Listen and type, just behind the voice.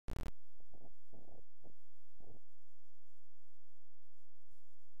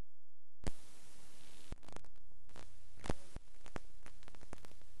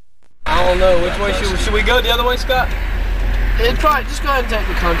know. Which way should we go? The other way, Scott? It'd probably just go ahead and take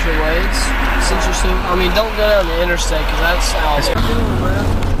the country way. It's interesting. I mean, don't go down the interstate because that's out there.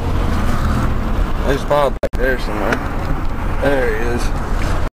 There's Bob back there somewhere. There he is.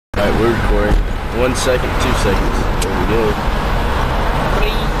 Alright, we're recording. 1 second, 2 seconds. There we go.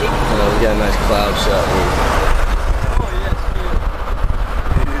 We got a nice cloud shot here. Oh, yes,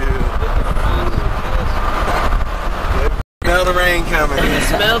 Smell the rain coming.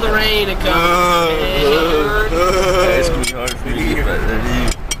 Smell the rain and come. It's gonna be hard for me to get back there to you.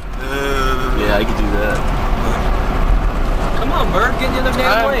 Yeah, I can do that. Come on, Bird, get in the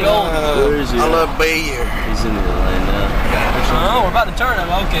damn way. Where is he? I love beer. He's in the lane now. Oh, we're about to turn him.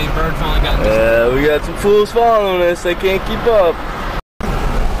 Okay, Bird finally got this. Yeah, we got some fools following us. They can't keep up.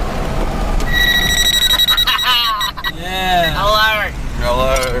 Yeah. Alert.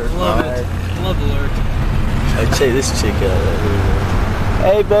 Alert. Love it. Love alert. Hey, check this chick out right here.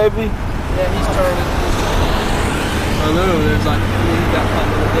 Hey, baby. Yeah, he's turning. I know, there's like, he got caught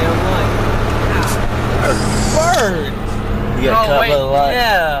by the damn light. Bird! You got caught by the light?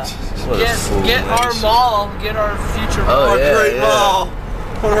 Yeah. Get our mall. Get our future mall. Oh, yeah, Great mall.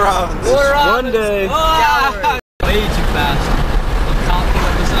 Warner Robins. One day. Oh, way too fast. The cop came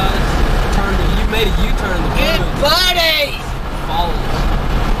up beside us. You made a U-turn in the Get road. buddy! Follow us.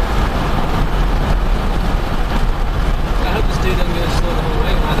 I hope this dude doesn't go slow the whole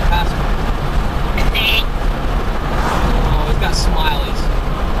way when I pass him. Oh, he's got smileys.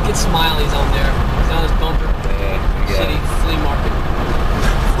 Get smileys on there. He's on his bumper. City flea market.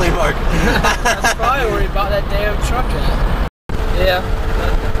 Flea market. That's probably where he bought that damn truck at. Yeah.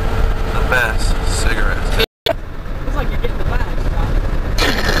 The best cigarettes. Looks like you're getting the bag, Scott.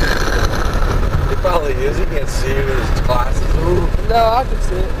 It probably is. He can't see with his glasses. Ooh. No, I can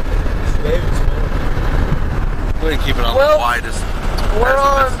see it. Maybe it's more. We're gonna keep it on the widest. We're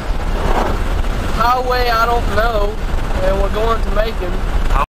on highway I don't know, and we're going to Macon.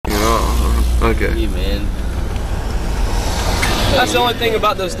 Oh, okay. Hey, man. That's the only thing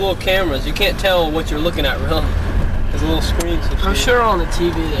about those little cameras. You can't tell what you're looking at, really. There's a little screen. I'm sure on the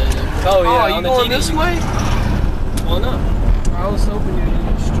TV though. Oh, yeah. You on the going TV, this way? Why not? I was hoping you'd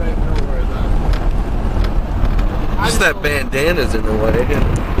go straight. Don't worry about it. Just that bandana's in the way.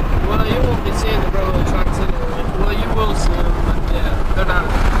 Well, you won't be seeing the railroad tracks anyway. Well, you will see them, but yeah, they're not.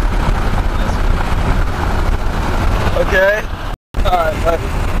 Okay. Alright,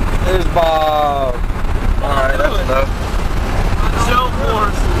 there's Bob. Alright, that's enough. Show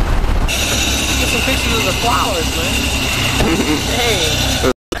horse. Get some pictures of the flowers, man.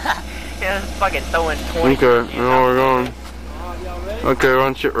 Damn. Yeah, it's fucking throwing 20. Okay, now we're going. Okay, we're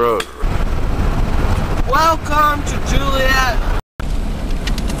on Shit Road. Welcome to Juliet.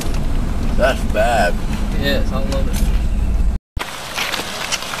 That's bad. Yes, I love it.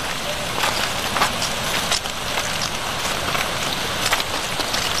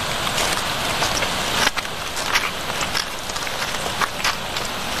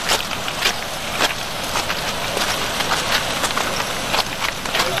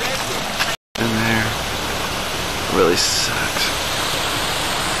 In there. Really sucks.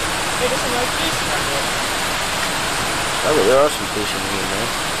 Oh, there are some fish in here, man.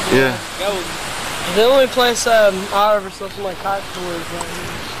 Yeah. The only place I ever saw some like kite tours right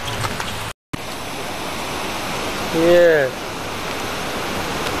here. Yeah.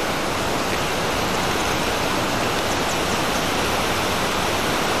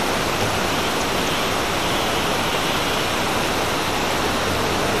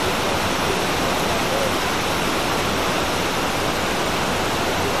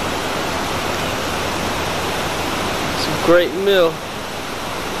 It's a great meal.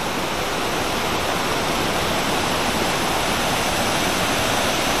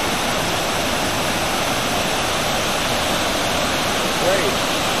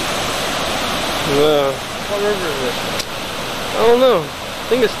 Yeah. What river is it? I don't know. I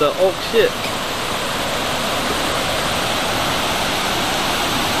think it's the Oak shit.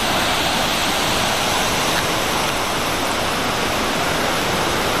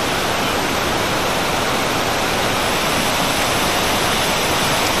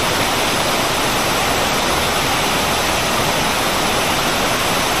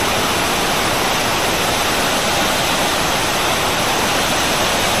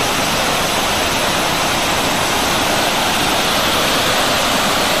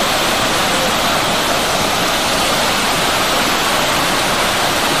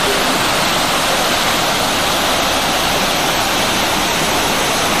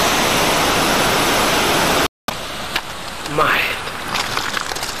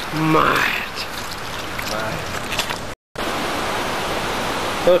 Might.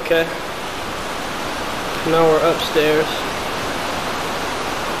 Okay. Now we're upstairs.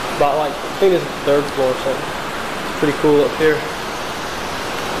 About like, I think it's the 3rd floor or something. It's pretty cool up here.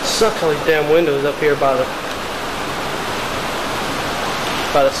 It sucks all these damn windows up here by the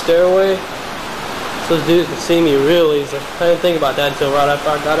stairway. So those dudes can see me real easy. I didn't think about that until right after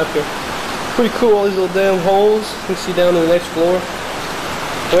I got up here. Pretty cool, all these little damn holes. You can see down to the next floor.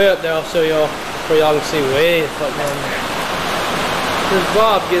 Way up there, I'll show y'all where y'all can see way the fuck down there. There's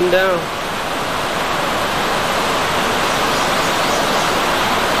Bob getting down.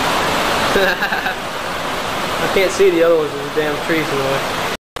 I can't see the other ones, there's damn trees in the way.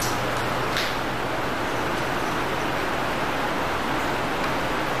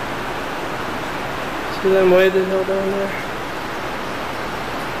 See them way the hell down there?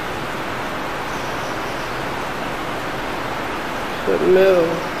 That middle,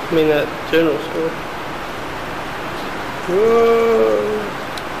 I mean that general store. Whoa.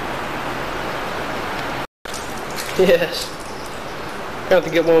 Yes. I have to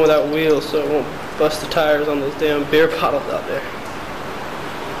get one without wheels so it won't bust the tires on those damn beer bottles out there.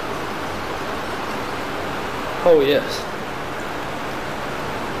 Oh yes.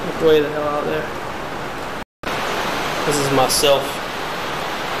 Look way the hell out there. This is myself.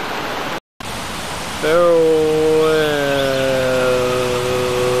 Farewell.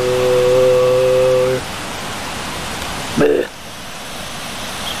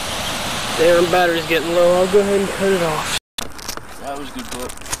 Damn, battery's getting low. I'll go ahead and cut it off. That was a good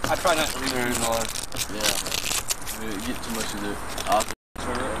book. I try not to read Very it. large. Yeah. You get too much of the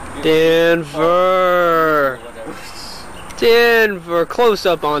Denver. Denver. Close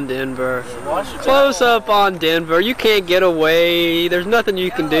up on Denver. Close up on Denver. You can't get away. There's nothing you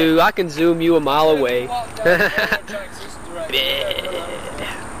can do. I can zoom you a mile away.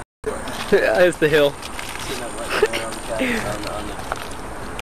 It's the hill.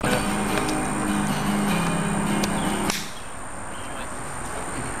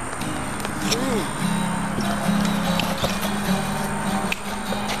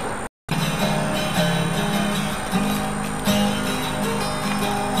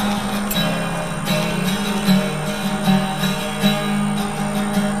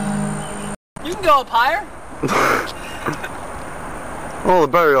 You can go up higher. Oh, the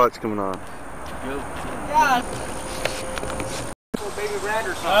battery light's coming on. Yeah. Little baby rat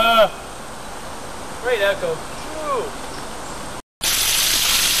or something. Great echo. Woo.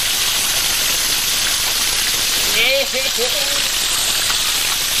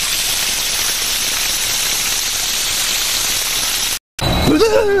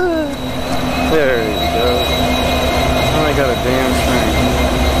 There you go. I got a damn thing.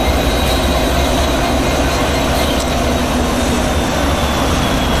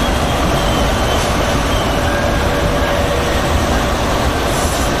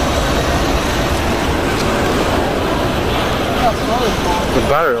 The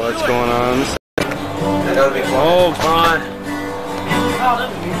battery light's going on. Oh, Brian.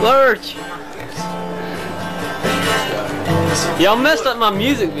 Lurch. Y'all messed up my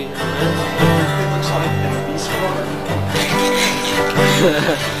music video, man.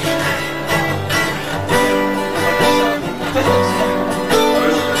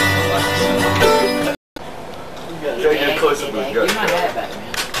 Get close up with the gut. Get my hat back,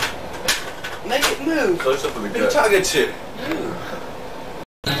 man. Make it move. Close up with the Who you gut. talking to?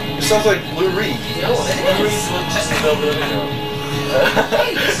 It sounds like Lou Reed. No, it is.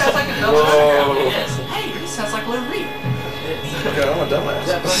 Hey, this sounds like a Whoa. Hey, this sounds like Lou Reed. Okay, I'm a dumbass. Is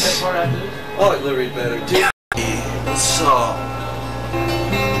that part after this? I like Lou Reed better. What's up?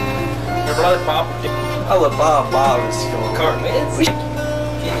 Your brother Pop. I love Bob is going Carton.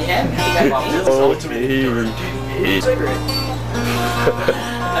 Can you have me? You got my Oh, cigarette.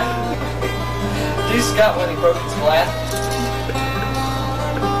 Dude Scott when he broke his glass.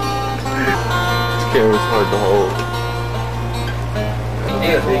 This camera's hard to hold.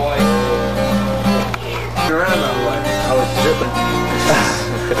 Hey boy. around that way. I was tripping.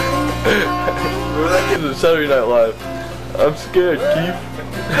 Remember that kid? This is Saturday Night Live. I'm scared, Keith.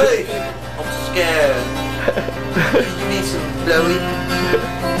 Hey, I'm scared. You need some blowy?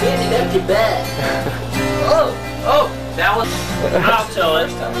 Get it up your butt. Oh, that was. I'll tell it.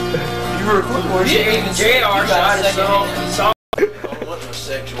 You were recording, weren't you? Even JR shot his song. I'm looking for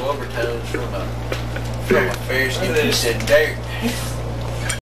sexual overtones from a face. You could have said dirt.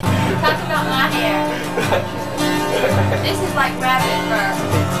 Talk about my hair. This is like rabbit fur.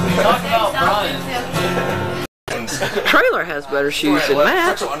 Talk about Brian. trailer has better shoes than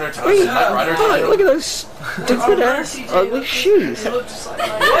Matt. Look Look at those stupid ass ugly shoes.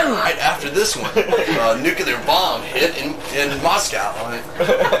 Right after this one, nuclear bomb hit in Moscow.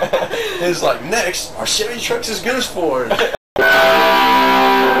 It's like, next, our Chevy trucks is good for it.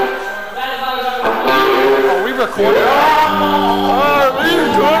 Are we recording? Are we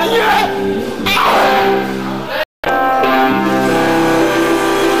recording yet?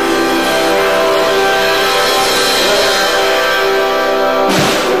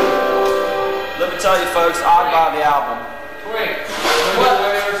 Let me tell you folks, I'd buy the album.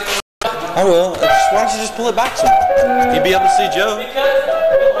 I will. Why don't you just pull it back some more? You'd be able to see Joe. Because the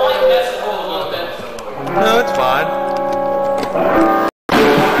light messes with a little bit. No, it's fine.